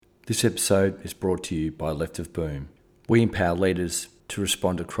This episode is brought to you by Left of Boom. We empower leaders to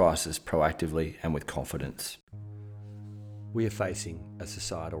respond to crisis proactively and with confidence. We are facing a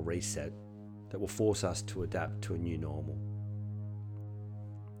societal reset that will force us to adapt to a new normal.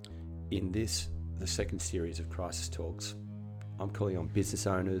 In this, the second series of Crisis Talks, I'm calling on business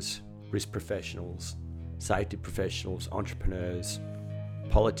owners, risk professionals, safety professionals, entrepreneurs,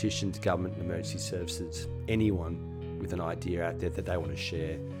 politicians, government and emergency services, anyone with an idea out there that they want to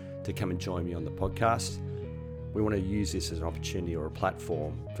share to come and join me on the podcast. We want to use this as an opportunity or a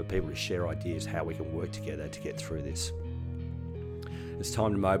platform for people to share ideas how we can work together to get through this. It's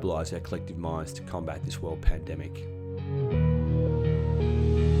time to mobilise our collective minds to combat this world pandemic.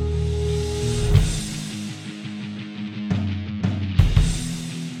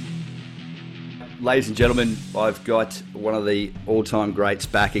 Ladies and gentlemen, I've got one of the all-time greats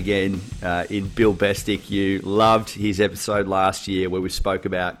back again in Bill Bestick. You loved his episode last year where we spoke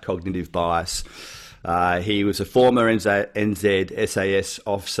about cognitive bias. He was a former NZ SAS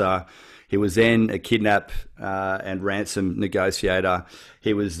officer. He was then a kidnap and ransom negotiator.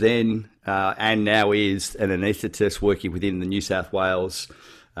 He was then and now is an anaesthetist working within the New South Wales,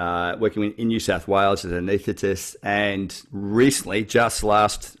 working in New South Wales as an anaesthetist. And recently, just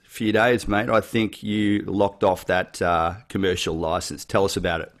last few days, mate, I think you locked off that commercial license. Tell us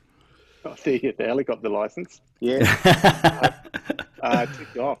about it. I see the helicopter license. Yeah,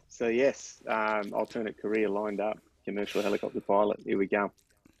 ticked off. So yes, alternate career lined up. Commercial helicopter pilot. Here we go.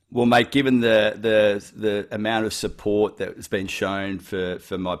 Well, mate, given the amount of support that has been shown for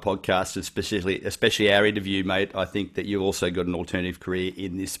my podcast, especially our interview, mate, I think that you've also got an alternative career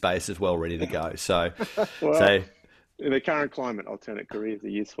in this space as well, ready to go. So, well, in the current climate, alternate careers are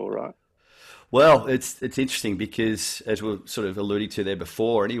useful, right? Well, it's interesting because, as we were sort of alluding to there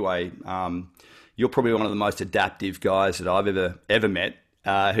before, anyway, you're probably one of the most adaptive guys that I've ever met,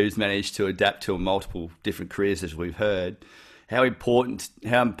 who's managed to adapt to multiple different careers, as we've heard. How important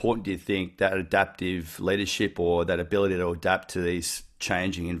do you think that adaptive leadership or that ability to adapt to these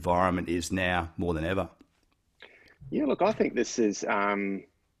changing environment is now more than ever? Yeah, look, I think this is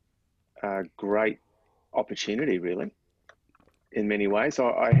a great opportunity, really, in many ways.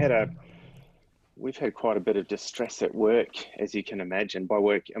 We've had quite a bit of distress at work, as you can imagine. By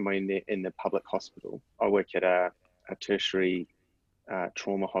work, I mean in the public hospital. I work at a tertiary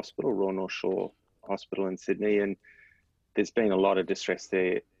trauma hospital, Royal North Shore Hospital in Sydney, and there's been a lot of distress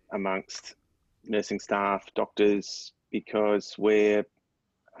there amongst nursing staff, doctors, because we're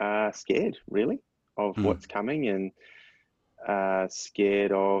scared, really, of what's coming and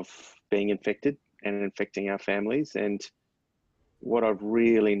scared of being infected and infecting our families. And what I've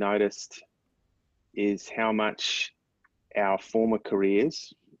really noticed is how much our former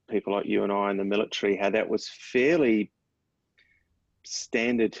careers, people like you and I in the military, how that was fairly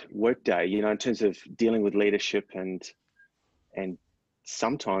standard workday, in terms of dealing with leadership and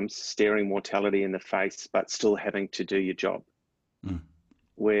sometimes staring mortality in the face, but still having to do your job.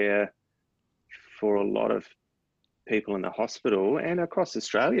 Where for a lot of people in the hospital and across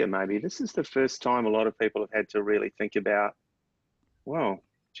Australia, maybe this is the first time a lot of people have had to really think about, well,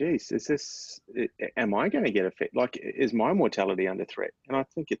 geez, am I going to get affected? Like, is my mortality under threat? And I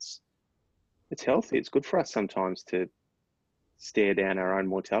think it's healthy. It's good for us sometimes to stare down our own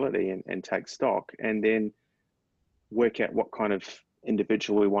mortality and take stock, and then work out what kind of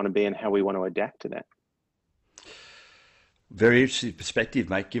individual we want to be and how we want to adapt to that. Very interesting perspective,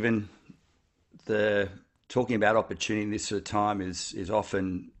 mate, given the talking about opportunity in this sort of time is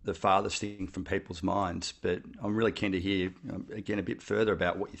often the farthest thing from people's minds. But I'm really keen to hear, again, a bit further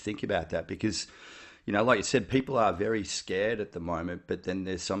about what you think about that, because, like you said, people are very scared at the moment, but then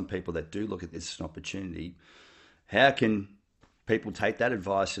there's some people that do look at this as an opportunity. How can people take that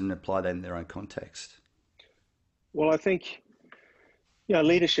advice and apply that in their own context? Well, I think,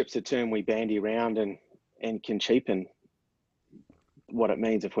 leadership's a term we bandy around and can cheapen what it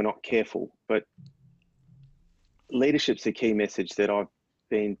means if we're not careful. But leadership's a key message that I've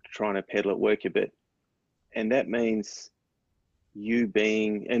been trying to peddle at work a bit. And that means you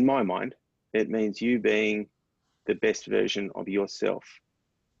being, in my mind, it means you being the best version of yourself.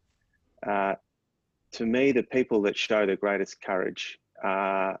 To me, the people that show the greatest courage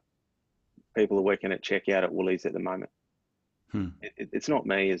are people are working at checkout at Woolies at the moment. It's not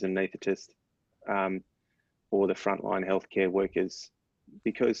me as an anaesthetist or the frontline healthcare workers,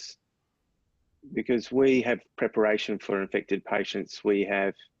 because we have preparation for infected patients, we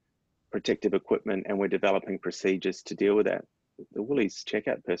have protective equipment, and we're developing procedures to deal with that. The Woolies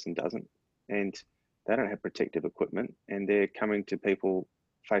checkout person doesn't, and they don't have protective equipment, and they're coming to people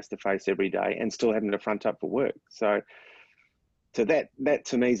face to face every day and still having to front up for work. So So that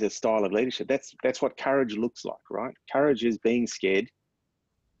to me is a style of leadership. That's what courage looks like, right? Courage is being scared,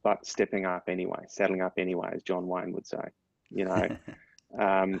 but stepping up anyway, saddling up anyway, as John Wayne would say. You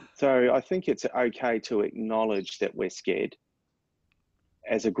know, so I think it's okay to acknowledge that we're scared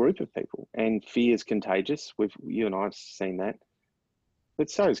as a group of people, and fear is contagious. You and I have seen that,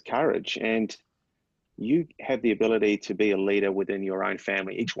 but so is courage. And you have the ability to be a leader within your own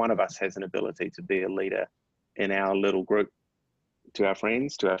family. Each one of us has an ability to be a leader in our little group, to our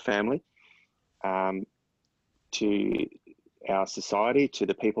friends, to our family, to our society, to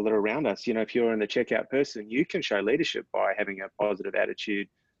the people that are around us. You know, if you're in the checkout person, you can show leadership by having a positive attitude,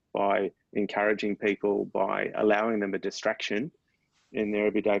 by encouraging people, by allowing them a distraction in their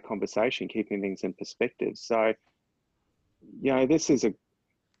everyday conversation, keeping things in perspective. So, you know,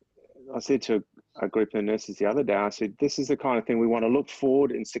 I said to a group of nurses the other day, I said, this is the kind of thing we want to look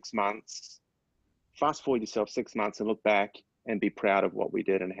forward in 6 months, fast forward yourself 6 months and look back and be proud of what we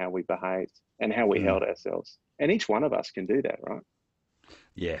did and how we behaved and how we held ourselves. And each one of us can do that, right?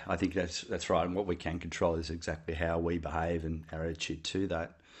 Yeah, I think that's right. And what we can control is exactly how we behave and our attitude to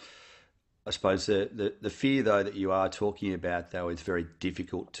that. I suppose the fear, though, that you are talking about, though, is very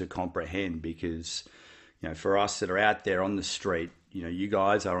difficult to comprehend because, you know, for us that are out there on the street, you know, you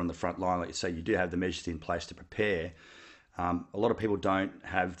guys are on the front line, like you say, you do have the measures in place to prepare. A lot of people don't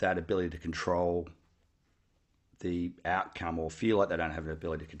have that ability to control the outcome or feel like they don't have the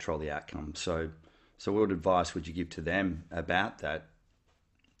ability to control the outcome. So what advice would you give to them about that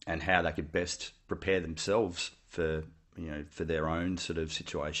and how they could best prepare themselves for, you know, for their own sort of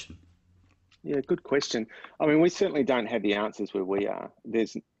situation? Yeah, good question. I mean, we certainly don't have the answers where we are.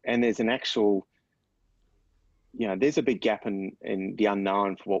 There's an actual, you know, there's a big gap in the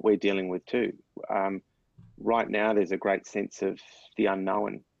unknown for what we're dealing with too. Right now, there's a great sense of the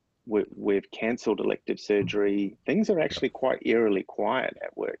unknown. We've cancelled elective surgery. Things are actually quite eerily quiet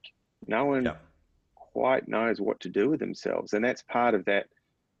at work. No one quite knows what to do with themselves, and that's part of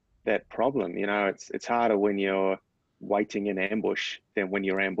that problem. You know, it's harder when you're waiting in ambush than when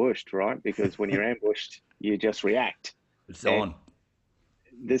you're ambushed, right? Because when you're ambushed, you just react. It's on.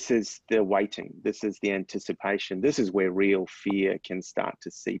 This is the waiting. This is the anticipation. This is where real fear can start to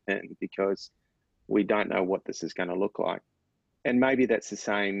seep in because we don't know what this is going to look like. And maybe that's the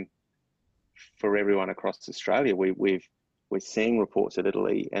same for everyone across Australia. We're seeing reports of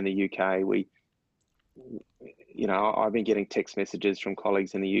Italy and the UK. You know, I've been getting text messages from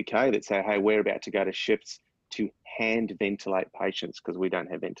colleagues in the UK that say, hey, we're about to go to shifts to hand ventilate patients because we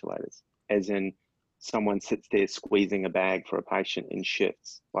don't have ventilators. As in, someone sits there squeezing a bag for a patient in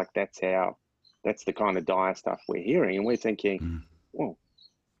shifts. Like that's the kind of dire stuff we're hearing. And we're thinking, well,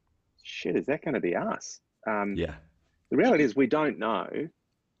 shit, is that going to be us? Yeah. The reality is we don't know.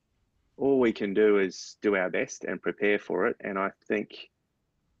 All we can do is do our best and prepare for it. And I think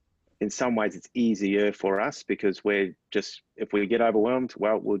in some ways it's easier for us because if we get overwhelmed,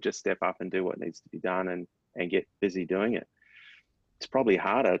 well, we'll just step up and do what needs to be done and get busy doing it. It's probably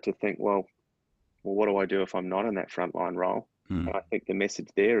harder to think, well, what do I do if I'm not in that frontline role? And I think the message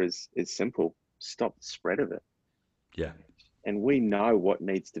there is simple. Stop the spread of it. Yeah. And we know what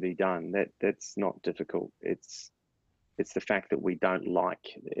needs to be done. That's not difficult. It's the fact that we don't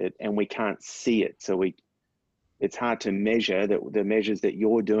like it and we can't see it. So it's hard to measure the measures that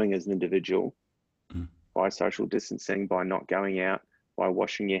you're doing as an individual by social distancing, by not going out, by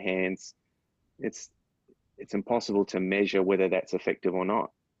washing your hands. It's impossible to measure whether that's effective or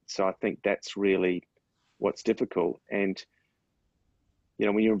not. So I think that's really what's difficult. And, you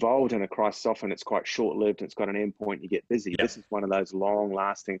know, when you're involved in a crisis, often it's quite short-lived and it's got an end point, you get busy. This is one of those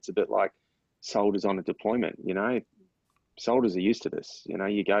long-lasting, it's a bit like soldiers on a deployment, you know. Soldiers are used to this. You know,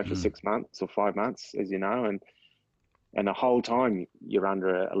 you go for 6 months or 5 months, as you know, and the whole time you're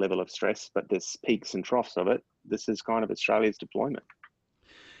under a level of stress, but there's peaks and troughs of it. This is kind of Australia's deployment.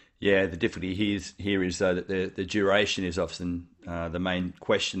 Yeah, the difficulty here is though that the duration is often the main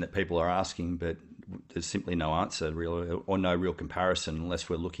question that people are asking, but there's simply no answer really, or no real comparison unless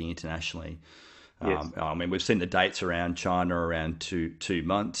we're looking internationally. Yes. I mean, we've seen the dates around China around two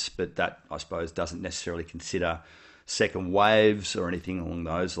months, but that I suppose doesn't necessarily consider second waves or anything along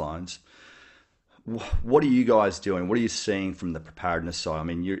those lines. What are you guys doing? What are you seeing from the preparedness side? I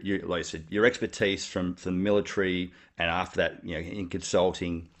mean, you like I said, your expertise from the military and after that, you know, in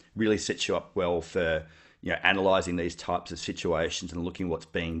consulting really sets you up well for, you know, analysing these types of situations and looking what's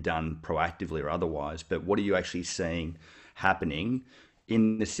being done proactively or otherwise. But what are you actually seeing happening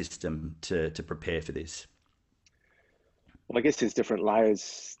in the system to prepare for this? Well, I guess there's different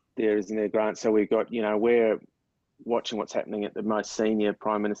layers there, isn't there, Grant? So we've got, you know, we're watching what's happening at the most senior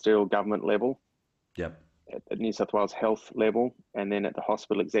prime ministerial government level. Yep. at the New South Wales Health level, and then at the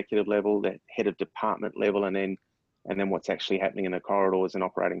hospital executive level, the head of department level, and then what's actually happening in the corridors and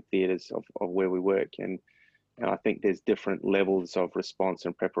operating theatres of where we work. And I think there's different levels of response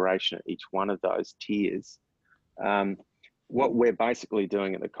and preparation at each one of those tiers. What we're basically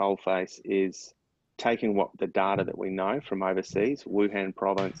doing at the coalface is taking the data that we know from overseas, Wuhan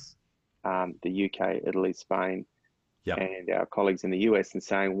province, the UK, Italy, Spain, Yep. and our colleagues in the US, and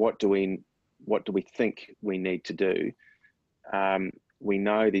saying, what do we think we need to do? We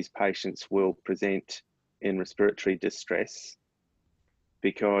know these patients will present in respiratory distress,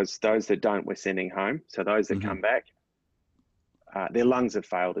 because those that don't, we're sending home. So those that come back, their lungs have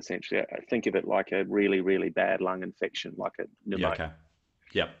failed, essentially. I think of it like a really, really bad lung infection, like a pneumonia. Yeah, okay.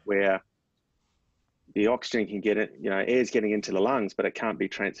 Yep. Where the oxygen can get it, air's getting into the lungs, but it can't be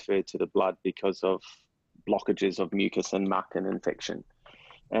transferred to the blood because of blockages of mucus and muck and infection.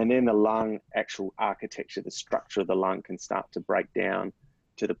 And then the lung actual architecture, the structure of the lung can start to break down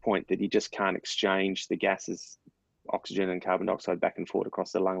to the point that you just can't exchange the gases, oxygen and carbon dioxide, back and forth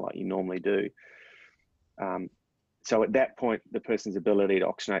across the lung like you normally do. So at that point, the person's ability to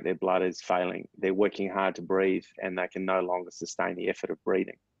oxygenate their blood is failing. They're working hard to breathe, and they can no longer sustain the effort of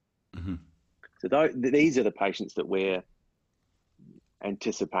breathing. Mm-hmm. So these are the patients that we're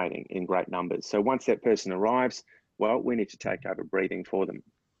anticipating in great numbers. So once that person arrives, well, we need to take over breathing for them.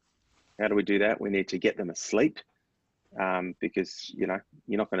 How do we do that? We need to get them asleep, because you're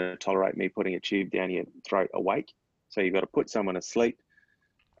not going to tolerate me putting a tube down your throat awake. So you've got to put someone asleep,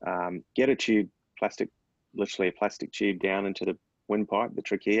 get a tube, literally a plastic tube, down into the windpipe, the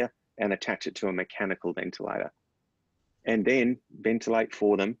trachea, and attach it to a mechanical ventilator, and then ventilate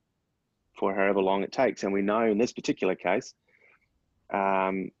for them for however long it takes. And we know in this particular case,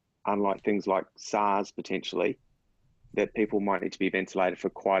 unlike things like SARS potentially, that people might need to be ventilated for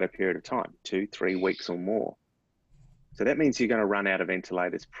quite a period of time, 2-3 weeks or more. So that means you're going to run out of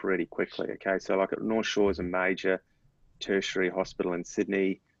ventilators pretty quickly. Okay, so like at North Shore is a major tertiary hospital in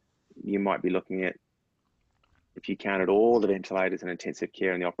Sydney, you might be looking at, if you counted all the ventilators in intensive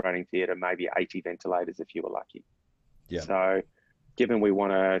care in the operating theatre, maybe 80 ventilators if you were lucky. Yeah. So given we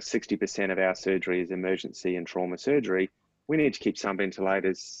want 60% of our surgery is emergency and trauma surgery, we need to keep some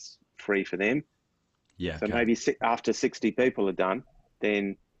ventilators free for them. Yeah. So okay. maybe after 60 people are done,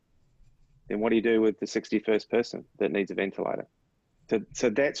 then what do you do with the 61st person that needs a ventilator? So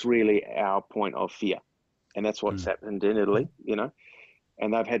that's really our point of fear. And that's what's happened in Italy,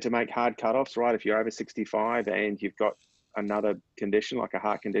 and they've had to make hard cutoffs, right? If you're over 65 and you've got another condition, like a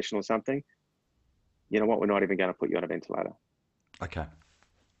heart condition or something, you know what, we're not even going to put you on a ventilator. Okay.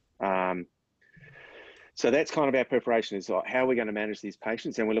 So that's kind of our preparation, is like, how are we going to manage these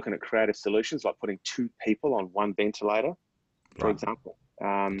patients? And we're looking at creative solutions, like putting 2 people on 1 ventilator, for example.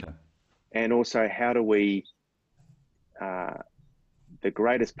 Okay. And also, how do we, the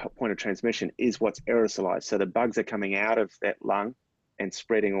greatest point of transmission is what's aerosolized. So the bugs are coming out of that lung and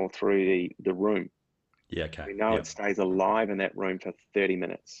spreading all through the room. Yeah, okay. We know it stays alive in that room for 30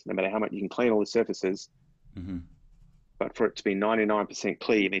 minutes, no matter how much you can clean all the surfaces. Mm-hmm. But for it to be 99%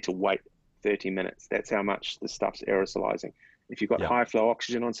 clear, you need to wait 30 minutes. That's how much the stuff's aerosolizing. If you've got high flow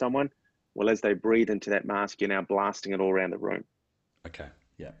oxygen on someone, well, as they breathe into that mask, you're now blasting it all around the room. Okay,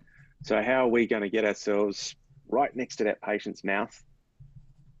 yeah. So how are we going to get ourselves right next to that patient's mouth,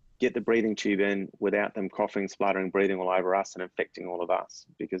 get the breathing tube in without them coughing, spluttering, breathing all over us and infecting all of us?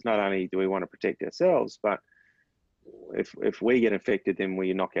 Because not only do we want to protect ourselves, but if we get infected, then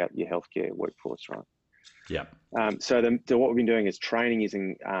we knock out your healthcare workforce, right? Yeah. So what we've been doing is training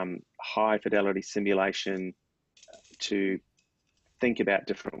using high fidelity simulation to think about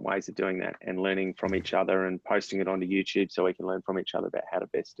different ways of doing that, and learning from each other and posting it onto YouTube so we can learn from each other about how to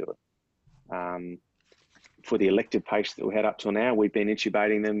best do it. For the elective patients that we had up till now, we've been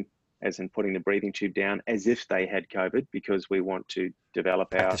intubating them, as in putting the breathing tube down as if they had COVID, because we want to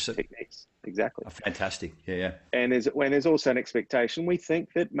develop our techniques. Exactly. Oh, fantastic. Yeah. And there's also an expectation, we think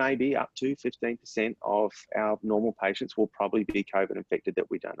that maybe up to 15% of our normal patients will probably be COVID infected that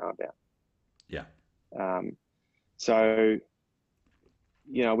we don't know about. Yeah. So,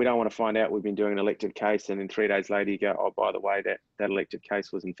 we don't want to find out we've been doing an elective case and then 3 days later you go, oh, by the way, that elective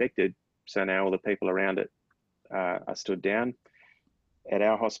case was infected. So now all the people around it are stood down. At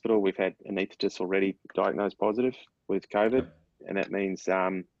our hospital, we've had anaesthetists already diagnosed positive with COVID, and that means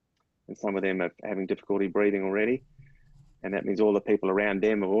and some of them are having difficulty breathing already, and that means all the people around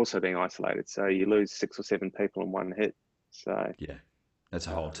them are also being isolated. So you lose 6 or 7 people in one hit. So yeah, that's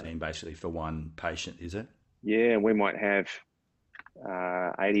a whole team basically for one patient, is it? Yeah, we might have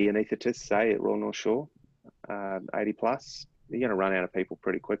 80 anaesthetists, say, at Royal North Shore, 80 plus, you're going to run out of people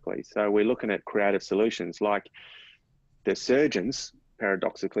pretty quickly. So we're looking at creative solutions. Like the surgeons,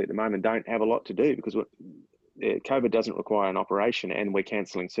 paradoxically at the moment, don't have a lot to do because COVID doesn't require an operation and we're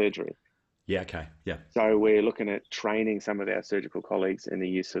cancelling surgery. Yeah, okay, yeah. So we're looking at training some of our surgical colleagues in the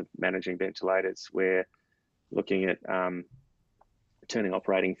use of managing ventilators. We're looking at turning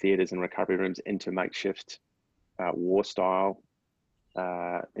operating theatres and recovery rooms into makeshift war-style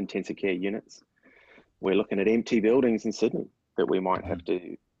intensive care units. We're looking at empty buildings in Sydney that we might have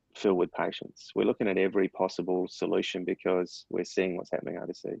to fill with patients. We're looking at every possible solution because we're seeing what's happening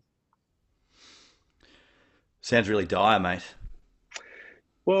overseas. Sounds really dire, mate.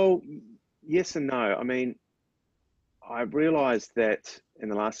 Well, yes and no. I mean, I've realised that in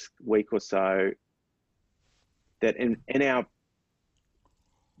the last week or so that in our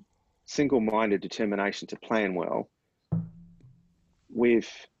single-minded determination to plan well,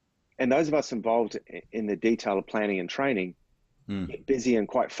 and those of us involved in the detail of planning and training get busy and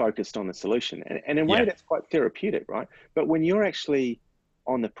quite focused on the solution. And in a way that's quite therapeutic, right? But when you're actually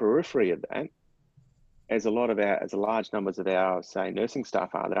on the periphery of that, as large numbers of our, say, nursing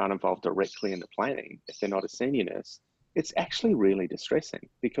staff are that aren't involved directly in the planning, if they're not a senior nurse, it's actually really distressing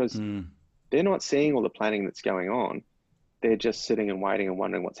because they're not seeing all the planning that's going on. They're just sitting and waiting and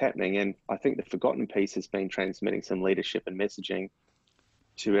wondering what's happening. And I think the forgotten piece has been transmitting some leadership and messaging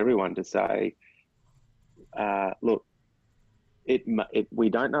to everyone to say, look, we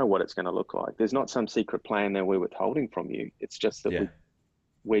don't know what it's going to look like. There's not some secret plan that we're withholding from you. It's just that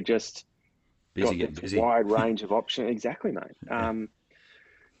we're just got this wide range of options. Exactly, mate. Yeah.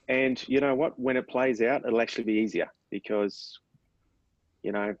 And you know what? When it plays out, it'll actually be easier because,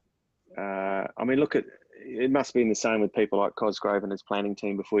 I mean, look at, it must be the same with people like Cosgrove and his planning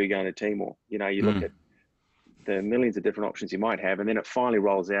team before you go into Timor. You look at the millions of different options you might have, and then it finally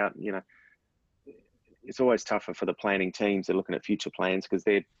rolls out. It's always tougher for the planning teams. They're looking at future plans because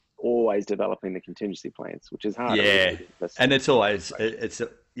they're always developing the contingency plans, which is hard. Yeah, and it's always it's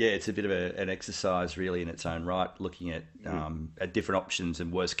a bit of an exercise really in its own right, looking at different options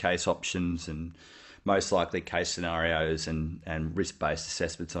and worst case options and most likely case scenarios and risk based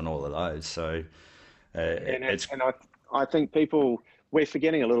assessments on all of those. So, I think we're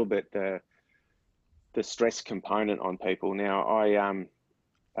forgetting a little bit the stress component on people. Now, I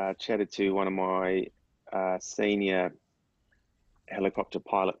chatted to one of my senior helicopter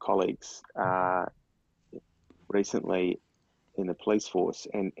pilot colleagues recently in the police force,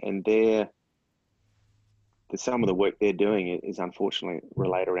 and some of the work they're doing is unfortunately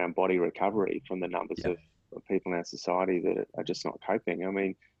related around body recovery from the numbers of people in our society that are just not coping. I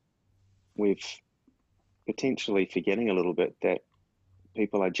mean, we're potentially forgetting a little bit that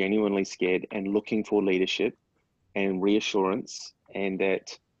people are genuinely scared and looking for leadership and reassurance, and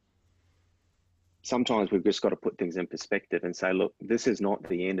that sometimes we've just got to put things in perspective and say, look, this is not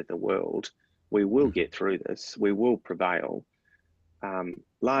the end of the world. We will get through this. We will prevail.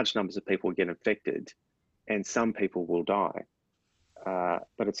 Large numbers of people will get infected and some people will die.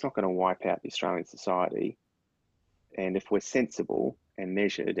 But it's not going to wipe out the Australian society. And if we're sensible and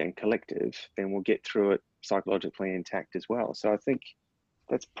measured and collective, then we'll get through it psychologically intact as well. So I think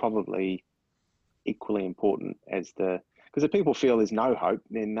that's probably equally important because if people feel there's no hope,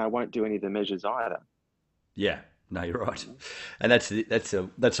 then they won't do any of the measures either. Yeah, no, you're right, and that's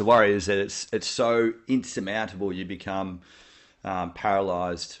a worry, is that it's so insurmountable. You become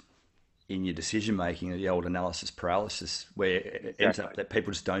paralysed in your decision making, the old analysis paralysis, where it ends up that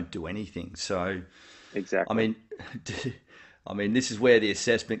people just don't do anything. So, exactly. I mean, this is where the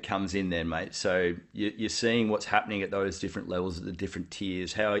assessment comes in, then, mate. So you're seeing what's happening at those different levels, at the different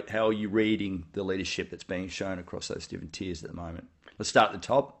tiers. How are you reading the leadership that's being shown across those different tiers at the moment? Let's start at the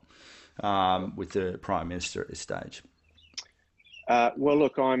top with the Prime Minister at this stage. Well,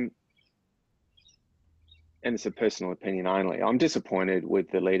 look, and it's a personal opinion only, I'm disappointed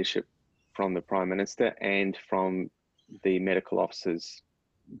with the leadership from the Prime Minister and from the medical officers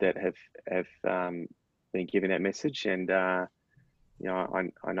that have been giving that message. And, I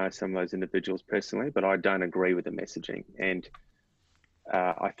know some of those individuals personally, but I don't agree with the messaging. And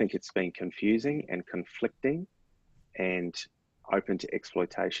I think it's been confusing and conflicting and open to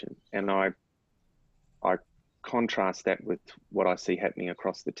exploitation. And I contrast that with what I see happening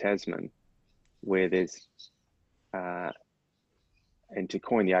across the Tasman, where there's, and to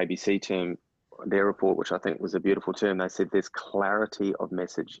coin the ABC term, their report, which I think was a beautiful term, they said there's clarity of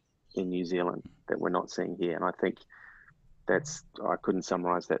message in New Zealand that we're not seeing here. And I think I couldn't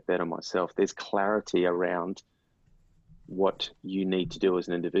summarize that better myself. There's clarity around what you need to do as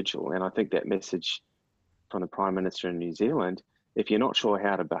an individual. And I think that message from the Prime Minister in New Zealand, if you're not sure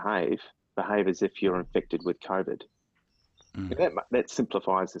how to behave as if you're infected with COVID. Mm. That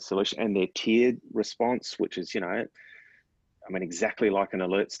simplifies the solution, and their tiered response, which is, exactly like an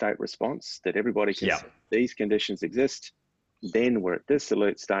alert state response that everybody can Yeah. see these conditions exist. Then we're at this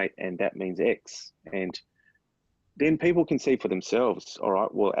alert state, and that means X. And then people can see for themselves, all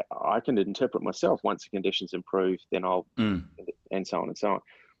right, well, I can interpret myself once the conditions improve, then I'll, and so on and so on.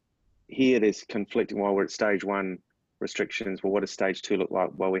 Here, there's conflicting while we're at stage one restrictions. Well, what does stage two look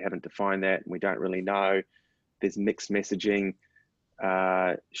like? Well, we haven't defined that, and we don't really know. There's mixed messaging.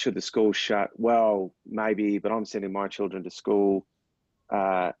 Should the school shut? Well, maybe, but I'm sending my children to school.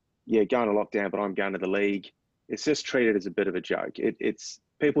 Going to lockdown, but I'm going to the league. It's just treated as a bit of a joke. It's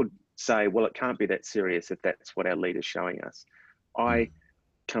people say, well, it can't be that serious if that's what our leader's showing us. I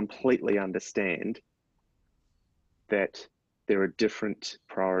completely understand that there are different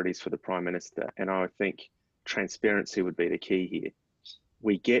priorities for the Prime Minister, and I think transparency would be the key here.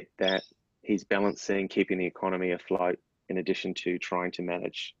 We get that he's balancing keeping the economy afloat in addition to trying to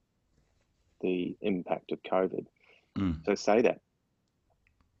manage the impact of COVID. So say that.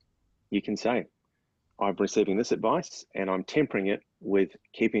 You can say, I'm receiving this advice and I'm tempering it with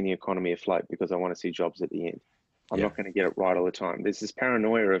keeping the economy afloat because I want to see jobs at the end. I'm not going to get it right all the time. There's this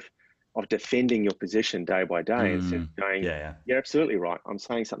paranoia of defending your position day by day instead of going, you're absolutely right. I'm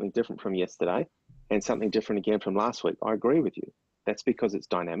saying something different from yesterday and something different again from last week. I agree with you. That's because it's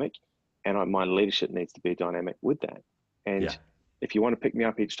dynamic, and my leadership needs to be dynamic with that. And if you want to pick me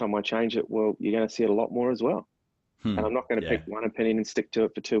up each time I change it, well, you're going to see it a lot more as well. And I'm not going to pick one opinion and stick to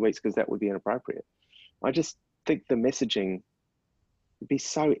it for 2 weeks because that would be inappropriate. I just think the messaging would be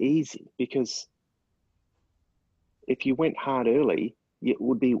so easy, because if you went hard early, it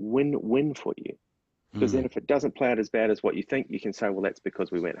would be win-win for you. Because then if it doesn't play out as bad as what you think, you can say, well, that's because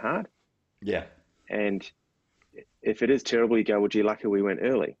we went hard. Yeah. And if it is terrible, you go, well, gee, lucky we went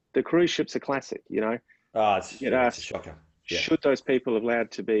early. The cruise ship's a classic, It's a shocker. Should those people allowed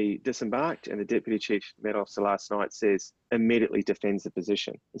to be disembarked? And the Deputy Chief Med Officer last night says, immediately defends the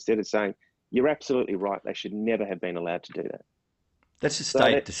position, instead of saying, you're absolutely right, they should never have been allowed to do that. That's a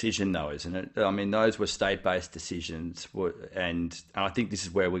state decision, though, isn't it? I mean, those were state-based decisions, and I think this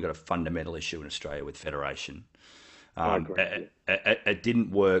is where we've got a fundamental issue in Australia with federation. I agree. It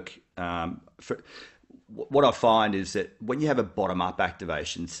didn't work. What I find is that when you have a bottom-up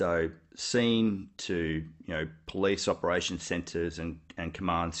activation, so seen to police operations centres and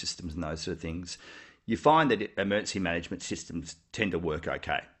command systems and those sort of things, you find that emergency management systems tend to work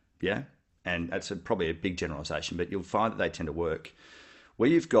okay. Yeah. And that's probably a big generalisation, but you'll find that they tend to work. Where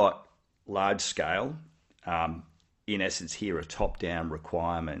you've got large scale, in essence here a top-down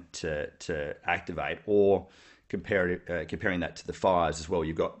requirement to activate, or comparing that to the fires as well,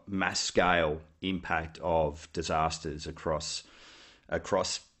 you've got mass scale impact of disasters across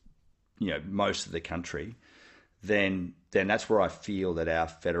most of the country, then that's where I feel that our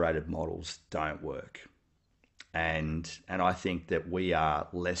federated models don't work. And I think that we are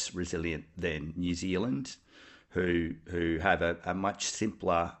less resilient than New Zealand, who have a much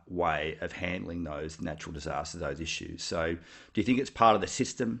simpler way of handling those natural disasters, those issues. So, do you think it's part of the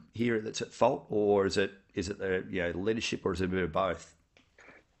system here that's at fault, or is it the leadership, or is it a bit of both?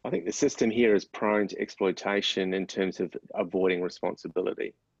 I think the system here is prone to exploitation in terms of avoiding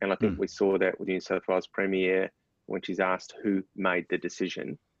responsibility, and I think we saw that with New South Wales Premier when she's asked who made the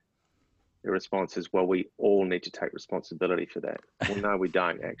decision. The response is, well, we all need to take responsibility for that. Well, no, we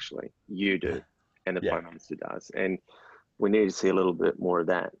don't actually. You do, and the Prime Minister does. And we need to see a little bit more of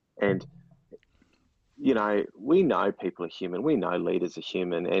that. And, we know people are human. We know leaders are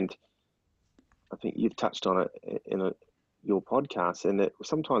human. And I think you've touched on it in your podcast, and that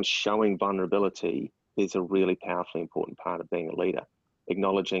sometimes showing vulnerability is a really powerfully important part of being a leader,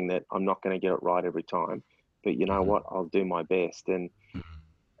 acknowledging that I'm not going to get it right every time, but you know what, I'll do my best. And,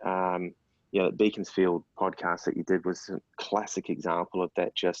 the Beaconsfield podcast that you did was a classic example of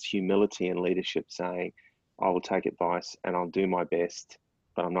that, just humility and leadership, saying, I will take advice and I'll do my best,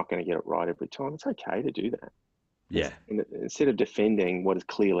 but I'm not going to get it right every time. It's okay to do that. Yeah. Instead of defending what is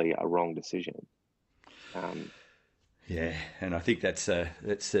clearly a wrong decision. And I think that's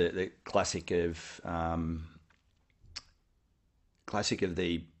the classic of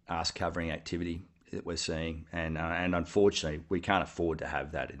the ass covering activity that we're seeing, and unfortunately we can't afford to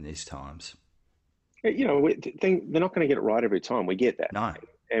have that in these times. They're not going to get it right every time. We get that. No.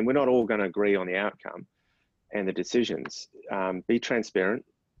 And we're not all going to agree on the outcome and the decisions. Be transparent,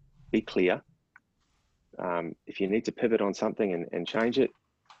 be clear. If you need to pivot on something and change it,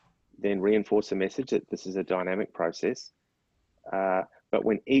 then reinforce the message that this is a dynamic process. But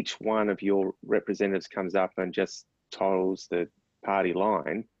when each one of your representatives comes up and just tolls the party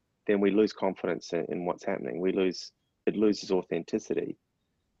line, then we lose confidence in what's happening. We lose it loses authenticity.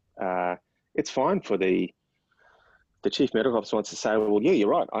 It's fine for the chief medical officer wants to say, well, yeah, you're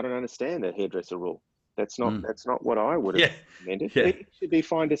right. I don't understand the hairdresser rule. That's not what I would have recommended. Yeah. It should be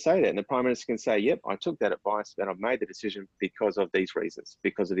fine to say that. And the Prime Minister can say, yep, I took that advice and I've made the decision because of these reasons,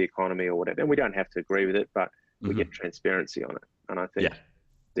 because of the economy or whatever. And we don't have to agree with it, but we get transparency on it. And I think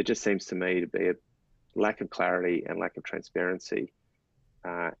there just seems to me to be a lack of clarity and lack of transparency,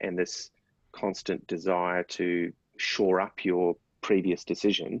 and this constant desire to shore up your previous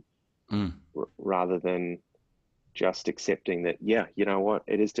decision rather than just accepting that, yeah, you know what,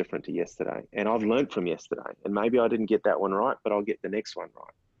 it is different to yesterday. And I've learned from yesterday. And maybe I didn't get that one right, but I'll get the next one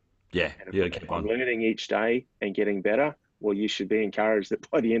right. Yeah. And if I'm learning each day and getting better, well, you should be encouraged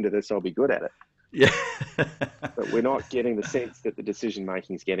that by the end of this, I'll be good at it. Yeah. But we're not getting the sense that the decision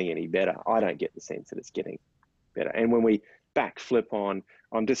making is getting any better. I don't get the sense that it's getting better. And when we backflip on,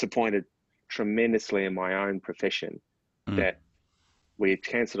 I'm disappointed tremendously in my own profession that we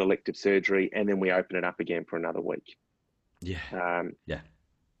cancelled elective surgery and then we open it up again for another week. Yeah.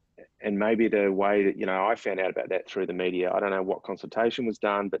 And maybe the way that, I found out about that through the media, I don't know what consultation was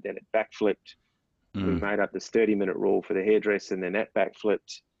done, but then it backflipped. We made up this 30-minute rule for the hairdresser and then that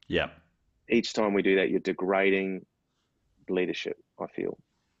backflipped. Yeah. Each time we do that, you're degrading leadership, I feel.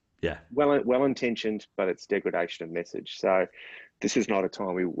 Yeah. Well-intentioned, but it's degradation of message. So this is not a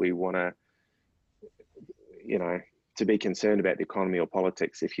time we want to be concerned about the economy or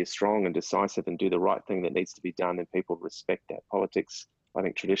politics. If you're strong and decisive and do the right thing that needs to be done, then people respect that. Politics, I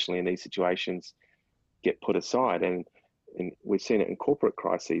think, traditionally in these situations get put aside. And we've seen it in corporate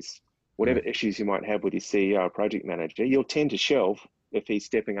crises. Whatever issues you might have with your CEO or project manager, you'll tend to shelve if he's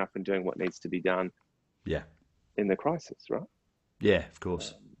stepping up and doing what needs to be done in the crisis, right? Yeah, of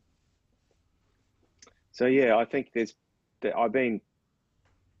course. So, yeah, I think I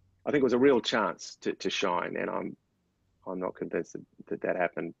think it was a real chance to shine, and I'm not convinced that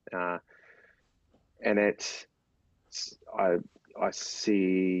happened. And I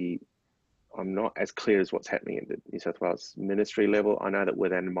see, I'm not as clear as what's happening at the New South Wales ministry level. I know that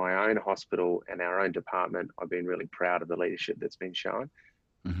within my own hospital and our own department, I've been really proud of the leadership that's been shown.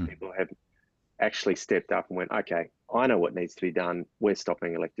 People have actually stepped up and went, okay, I know what needs to be done. We're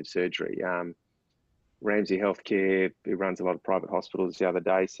stopping elective surgery. Ramsay Health Care, who runs a lot of private hospitals, the other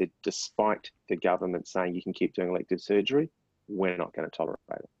day said, despite the government saying you can keep doing elective surgery, we're not going to tolerate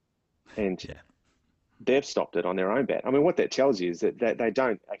it. And they've stopped it on their own bat. I mean, what that tells you is that they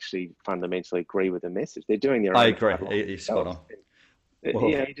don't actually fundamentally agree with the message. They're doing their own. I agree. It's spot on.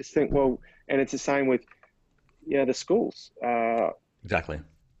 You just think, well, and it's the same with, the schools. Exactly.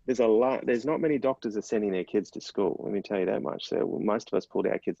 There's not many doctors are sending their kids to school. Let me tell you that much. So most of us pulled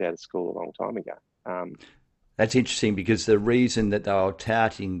our kids out of school a long time ago. That's interesting because the reason that they were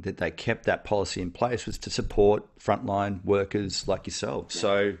touting that they kept that policy in place was to support frontline workers like yourself.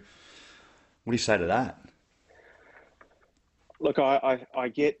 So what do you say to that? Look, I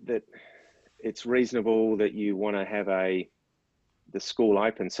get that it's reasonable that you want to have the school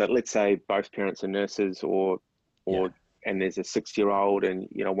open. So let's say both parents are nurses and there's a 6-year-old and,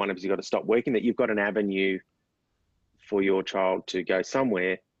 one of you's got to stop working, that you've got an avenue for your child to go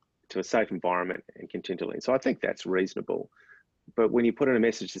somewhere to a safe environment and continue to learn. So I think that's reasonable. But when you put in a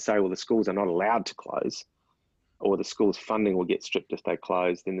message to say, well, the schools are not allowed to close, or the school's funding will get stripped if they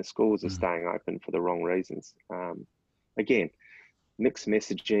close, then the schools are staying open for the wrong reasons. Again, mixed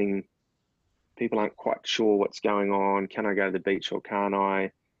messaging. People aren't quite sure what's going on. Can I go to the beach or can't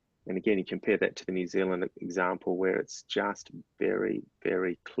I? And again, you compare that to the New Zealand example where it's just very,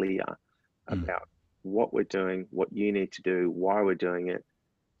 very clear about what we're doing, what you need to do, why we're doing it,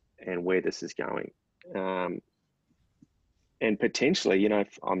 and where this is going. And potentially,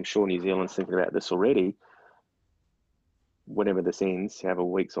 I'm sure New Zealand's thinking about this already. Whenever this ends, however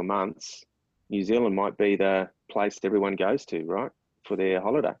weeks or months, New Zealand might be the place everyone goes to, right, for their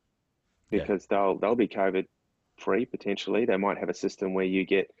holiday, because they'll be COVID free potentially. They might have a system where you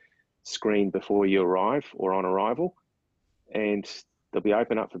get screened before you arrive or on arrival, and they'll be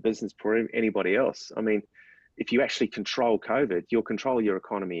open up for business for anybody else. I mean, if you actually control COVID, you'll control your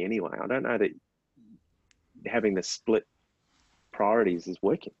economy anyway. I don't know that having the split priorities is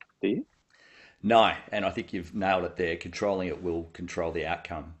working, do you? No, and I think you've nailed it there. Controlling it will control the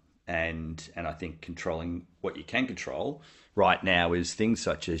outcome. And I think controlling what you can control right now is things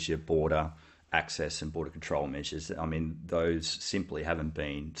such as your border access and border control measures. I mean, those simply haven't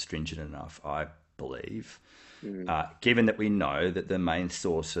been stringent enough, I believe. Given that we know that the main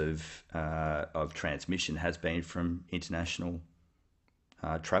source of transmission has been from international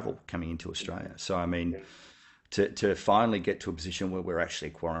travel coming into Australia. So, I mean, to finally get to a position where we're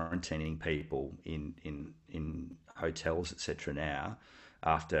actually quarantining people in hotels, etc. Now,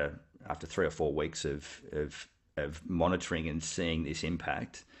 after 3 or 4 weeks of monitoring and seeing this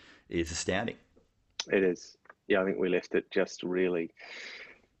impact, is astounding. It is. Yeah, I think we left it just really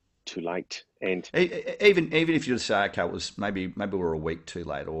too late. And Even if you just say, okay, it was maybe we're a week too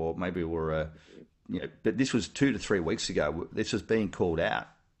late, or maybe we're but this was 2 to 3 weeks ago. This was being called out,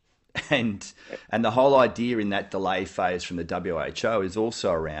 and the whole idea in that delay phase from the WHO is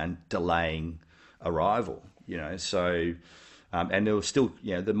also around delaying arrival. So. And there was still,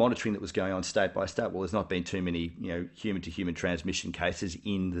 the monitoring that was going on state by state. Well, there's not been too many, human-to-human transmission cases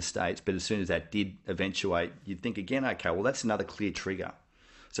in the states. But as soon as that did eventuate, you'd think again, okay, well, that's another clear trigger.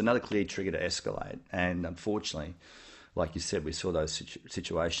 It's another clear trigger to escalate. And unfortunately, like you said, we saw those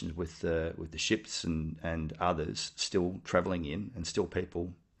situations with the ships and others still travelling in, and still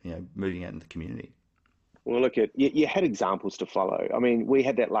people, moving out in the community. well, look at you had examples to follow. I mean, we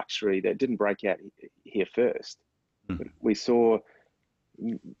had that luxury that didn't break out here first. We saw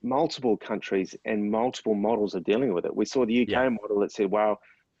multiple countries and multiple models of dealing with it. We saw the UK model that said, well,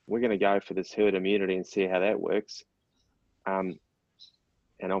 we're going to go for this herd immunity and see how that works. And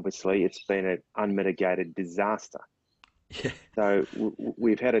obviously it's been an unmitigated disaster. Yeah. So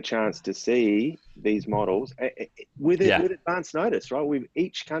we've had a chance to see these models with advance notice, right?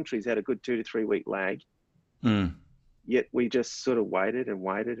 Each country's had a good 2 to 3 week lag. Yet we just sort of waited and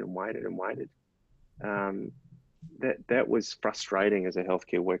waited and waited and waited. That was frustrating as a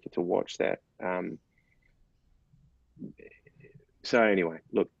healthcare worker to watch that. So anyway,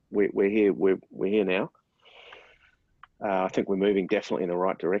 look, we're here. We're here now. I think we're moving definitely in the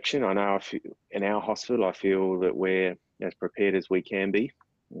right direction. I know in our hospital, I feel that we're as prepared as we can be.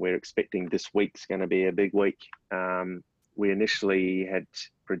 We're expecting this week's going to be a big week. We initially had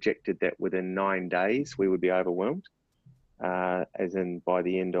projected that within 9 days we would be overwhelmed, as in by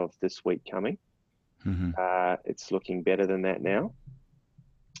the end of this week coming. It's looking better than that now.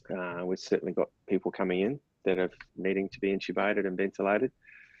 We've certainly got people coming in that are needing to be intubated and ventilated.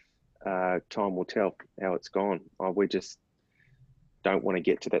 Time will tell how it's gone. We just don't want to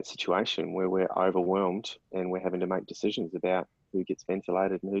get to that situation where we're overwhelmed and we're having to make decisions about who gets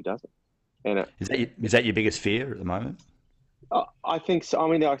ventilated and who doesn't. And is that your biggest fear at the moment? I think so. I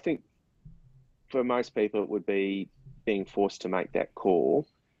mean, I think for most people it would be being forced to make that call,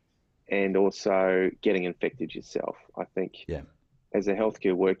 and also getting infected yourself. I think as a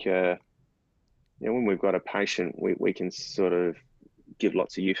healthcare worker, when we've got a patient, we can sort of give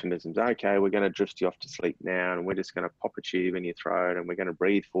lots of euphemisms. Okay, we're going to drift you off to sleep now, and we're just going to pop a tube in your throat, and we're going to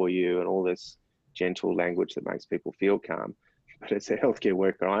breathe for you, and all this gentle language that makes people feel calm. But as a healthcare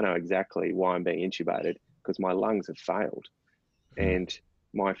worker, I know exactly why I'm being intubated, because my lungs have failed. And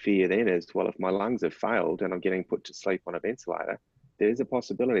my fear then is, well, if my lungs have failed and I'm getting put to sleep on a ventilator, there's a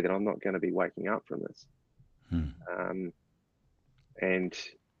possibility that I'm not going to be waking up from this. And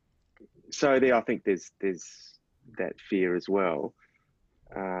so there, I think there's that fear as well.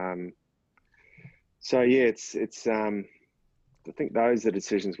 So yeah, it's I think those are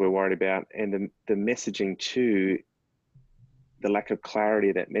decisions we're worried about, and the messaging too. The lack of clarity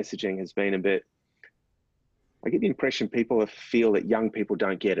of that messaging has been a bit. I get the impression people feel that young people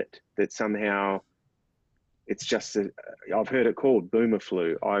don't get it. That somehow it's just I've heard it called boomer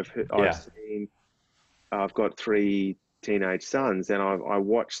flu. I've got 3 teenage sons, and I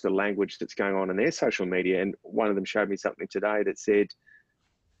watch the language that's going on in their social media, and one of them showed me something today that said,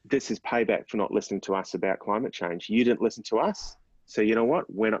 this is payback for not listening to us about climate change. You didn't listen to us, so you know what?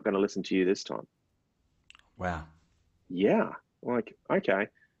 We're not going to listen to you this time. Wow. Yeah. Like, okay.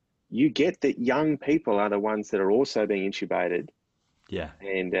 You get that young people are the ones that are also being intubated. Yeah.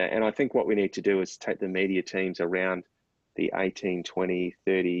 And I think what we need to do is take the media teams around the 18, 20,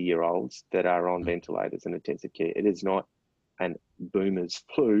 30-year-olds that are on ventilators and intensive care. It is not an boomer's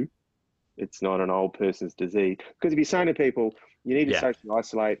flu. It's not an old person's disease. Because if you're saying to people, you need to socially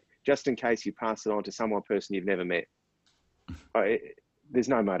isolate just in case you pass it on to some person you've never met, there's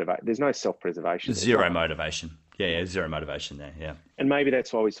no motivation. There's no self-preservation. Zero motivation. Yeah, zero motivation there, yeah. And maybe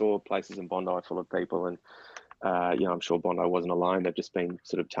that's why we saw places in Bondi full of people. And, I'm sure Bondi wasn't alone. They've just been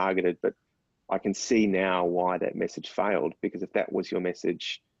sort of targeted. But I can see now why that message failed, because if that was your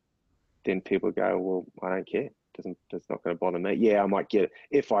message, then people go, well, I don't care. It's not going to bother me. Yeah, I might get it.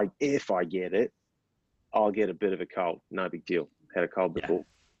 If I get it, I'll get a bit of a cold. No big deal. Had a cold before.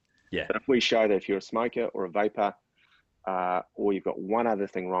 Yeah. But if we show that if you're a smoker or a vapor, or you've got one other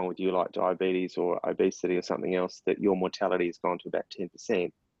thing wrong with you, like diabetes or obesity or something else, that your mortality has gone to about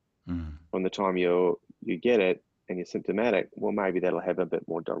 10% from the time you get it and you're symptomatic, well, maybe that'll have a bit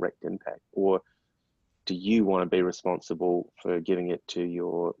more direct impact. Or do you want to be responsible for giving it to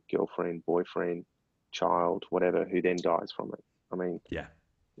your girlfriend, boyfriend, child, whatever, who then dies from it? I mean, Yeah.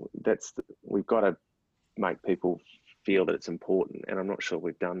 we've got to make people feel that it's important, and I'm not sure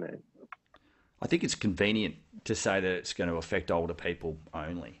we've done that. I think it's convenient to say that it's going to affect older people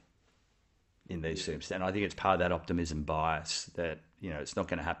only in these circumstances. And I think it's part of that optimism bias that, it's not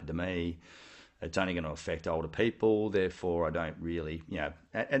going to happen to me. It's only going to affect older people. Therefore, I don't really,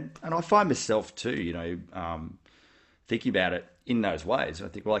 and I find myself too, thinking about it in those ways. I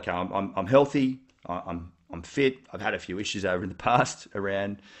think, well, okay, I'm healthy. I'm fit. I've had a few issues over in the past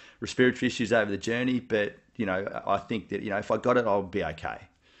around respiratory issues over the journey, but I think that if I got it, I'll be okay.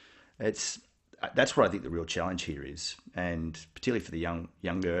 That's what I think the real challenge here is, and particularly for the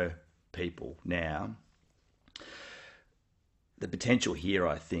younger people now, the potential here,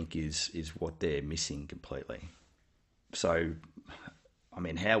 I think, is what they're missing completely. So, I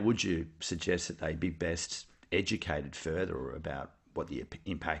mean, how would you suggest that they be best educated further about what the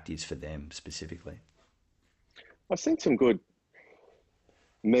impact is for them specifically? I've seen some good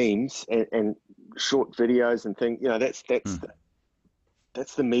memes and short videos and things.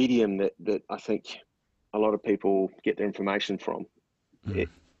 That's the medium that I think a lot of people get their information from.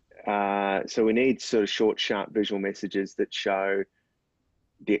 So we need sort of short, sharp visual messages that show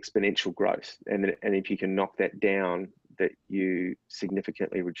the exponential growth, and if you can knock that down, that you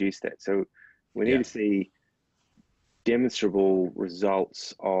significantly reduce that. So we need to see demonstrable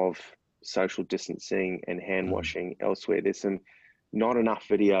results of social distancing and hand washing elsewhere. There's not enough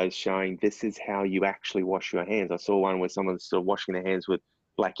videos showing this is how you actually wash your hands. I saw one where someone's sort of washing their hands with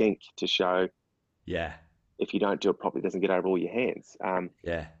black ink to show if you don't do it properly, it doesn't get over all your hands.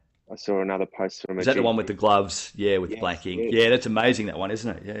 I saw another post from Is that the one with the gloves? Yeah, with black ink. Yeah, that's amazing, that one,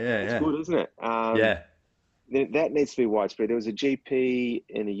 isn't it? It's good, isn't it? That needs to be widespread. There was a GP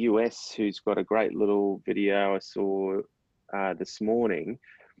in the US who's got a great little video I saw this morning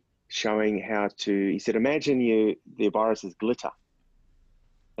showing how to, he said, imagine the virus is glitter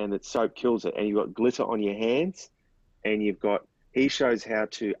and that soap kills it, and you've got glitter on your hands, and he shows how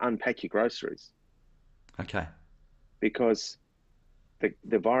to unpack your groceries. Okay. Because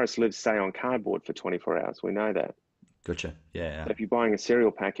the virus lives, say, on cardboard for 24 hours. We know that. Gotcha. Yeah. So if you're buying a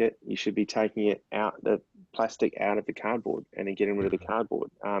cereal packet, you should be taking it out, the plastic out of the cardboard, and then getting rid of the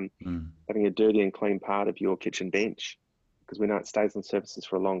cardboard. Having a dirty and clean part of your kitchen bench, because we know it stays on surfaces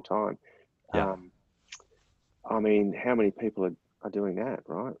for a long time. I mean, how many people are doing that,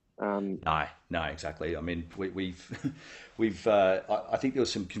 right? No, exactly. I mean, we've I think there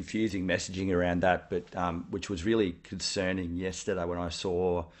was some confusing messaging around that, but which was really concerning yesterday when I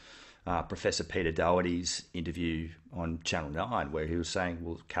saw Professor Peter Doherty's interview on Channel 9, where he was saying,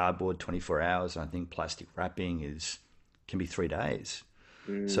 well, cardboard 24 hours, and I think plastic wrapping can be 3 days.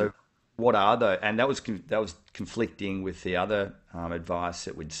 So what are those? And that was conflicting with the other advice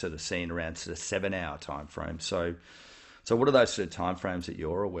that we'd sort of seen around sort of 7-hour time frame. So what are those sort of timeframes that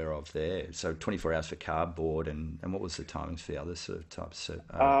you're aware of there? So 24 hours for cardboard, and what was the timings for the other sort of types?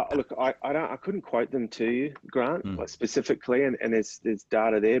 Look, I couldn't quote them to you, Grant, like specifically, and there's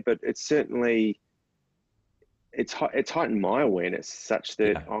data there, but it's certainly it's heightened my awareness such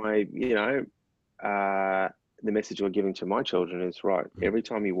that the message we're giving to my children is right. Every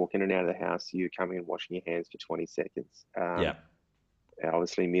time you walk in and out of the house, you're coming and washing your hands for 20 seconds.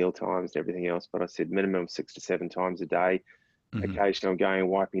 Obviously meal times and everything else, but I said minimum 6 to 7 times a day. Occasionally I'm going and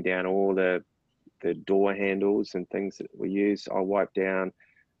wiping down all the door handles and things that we use. I'll wipe down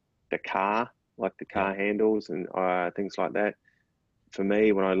the car, like the car handles and things like that. For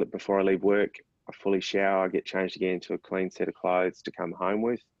me, before I leave work, I fully shower, I get changed again into a clean set of clothes to come home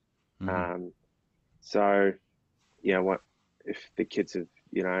with. So, what if the kids have,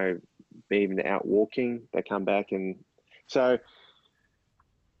 been out walking, they come back, and so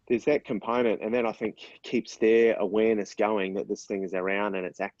there's that component, and then I think keeps their awareness going that this thing is around and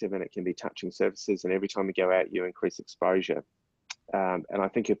it's active and it can be touching surfaces, and every time you go out, you increase exposure. And I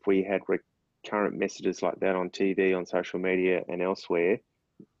think if we had recurrent messages like that on TV, on social media, and elsewhere,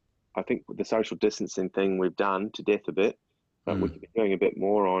 I think the social distancing thing we've done to death a bit, but we could be doing a bit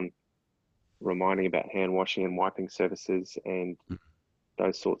more on reminding about hand washing and wiping surfaces and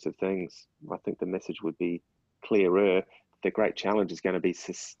those sorts of things. I think the message would be clearer. The great challenge is going to be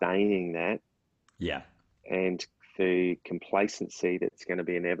sustaining that. And the complacency that's going to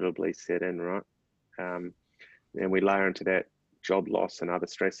be inevitably set in, right? And we layer into that job loss and other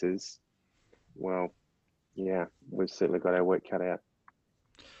stresses. Well, we've certainly got our work cut out.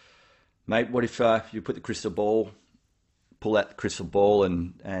 Mate, what if you pull out the crystal ball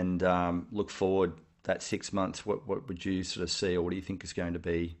and look forward that 6 months? What would you sort of see, or what do you think is going to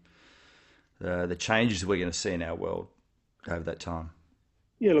be the changes we're going to see in our world over that time?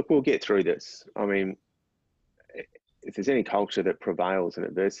 Yeah, look, we'll get through this. I mean, if there's any culture that prevails in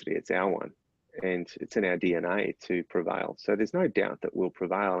adversity, it's our one, and it's in our DNA to prevail. So there's no doubt that we'll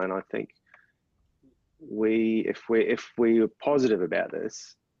prevail. And I think if we're positive about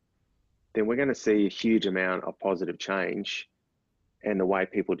this, then we're going to see a huge amount of positive change in the way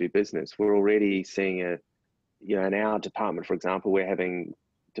people do business. We're already seeing in our department, for example, we're having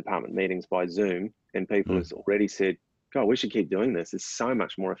department meetings by Zoom, and people have already said, God, we should keep doing this. It's so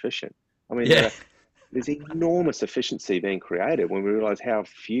much more efficient. I mean, there's enormous efficiency being created when we realize how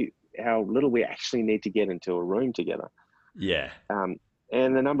little we actually need to get into a room together. Yeah. And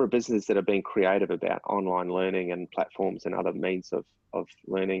the number of businesses that are being creative about online learning and platforms and other means of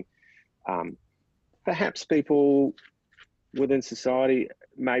learning. Perhaps people within society,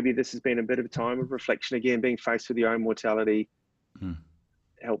 maybe this has been a bit of a time of reflection again, being faced with your own mortality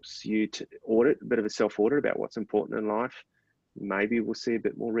helps you to audit, a bit of a self-audit about what's important in life. Maybe we'll see a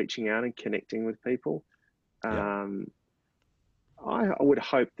bit more reaching out and connecting with people. I would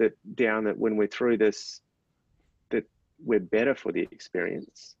hope that when we're through this, that we're better for the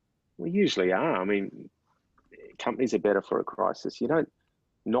experience. We usually are. I mean, companies are better for a crisis. You don't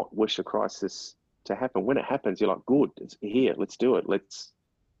not wish a crisis to happen. When it happens, you're like, good, it's here, let's do it. Let's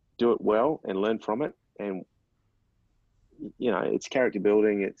do it well and learn from it. And, it's character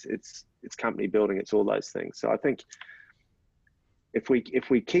building, it's company building, it's all those things. So I think if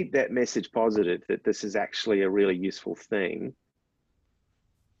we keep that message positive, that this is actually a really useful thing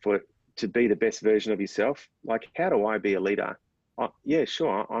to be the best version of yourself. Like, how do I be a leader? Yeah,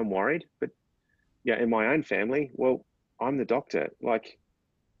 sure, I'm worried, but in my own family, well, I'm the doctor. Like,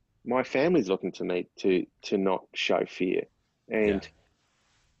 my family's looking to me to not show fear. And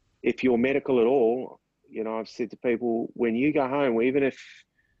if you're medical at all, I've said to people, when you go home, even if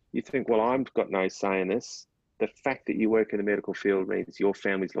you think, well, I've got no say in this, the fact that you work in the medical field means your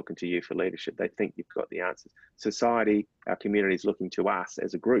family's looking to you for leadership. They think you've got the answers. Society, our community is looking to us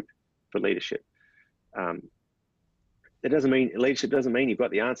as a group for leadership. Leadership doesn't mean you've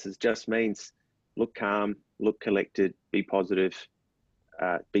got the answers, just means look calm, look collected, be positive,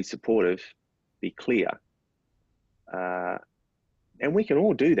 be supportive, be clear. And we can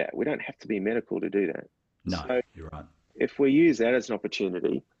all do that. We don't have to be medical to do that. No, so you're right. If we use that as an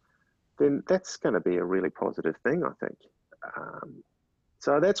opportunity, then that's going to be a really positive thing, I think.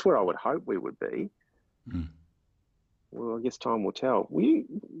 So that's where I would hope we would be. Well, I guess time will tell. We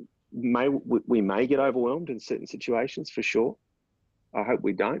may get overwhelmed in certain situations, for sure. I hope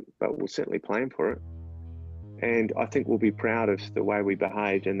we don't, but we'll certainly plan for it. And I think we'll be proud of the way we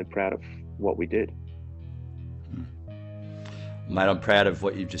behaved and proud of what we did. Mate, I'm proud of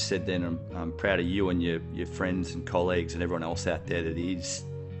what you've just said then. I'm proud of you and your friends and colleagues and everyone else out there that is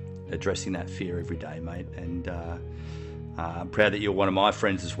addressing that fear every day, mate. And I'm proud that you're one of my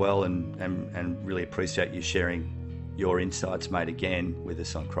friends as well, and really appreciate you sharing your insights, mate, again with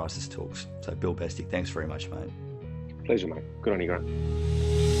us on Crisis Talks. So Bill Bestick, thanks very much, mate. Pleasure, mate. Good on you, Grant.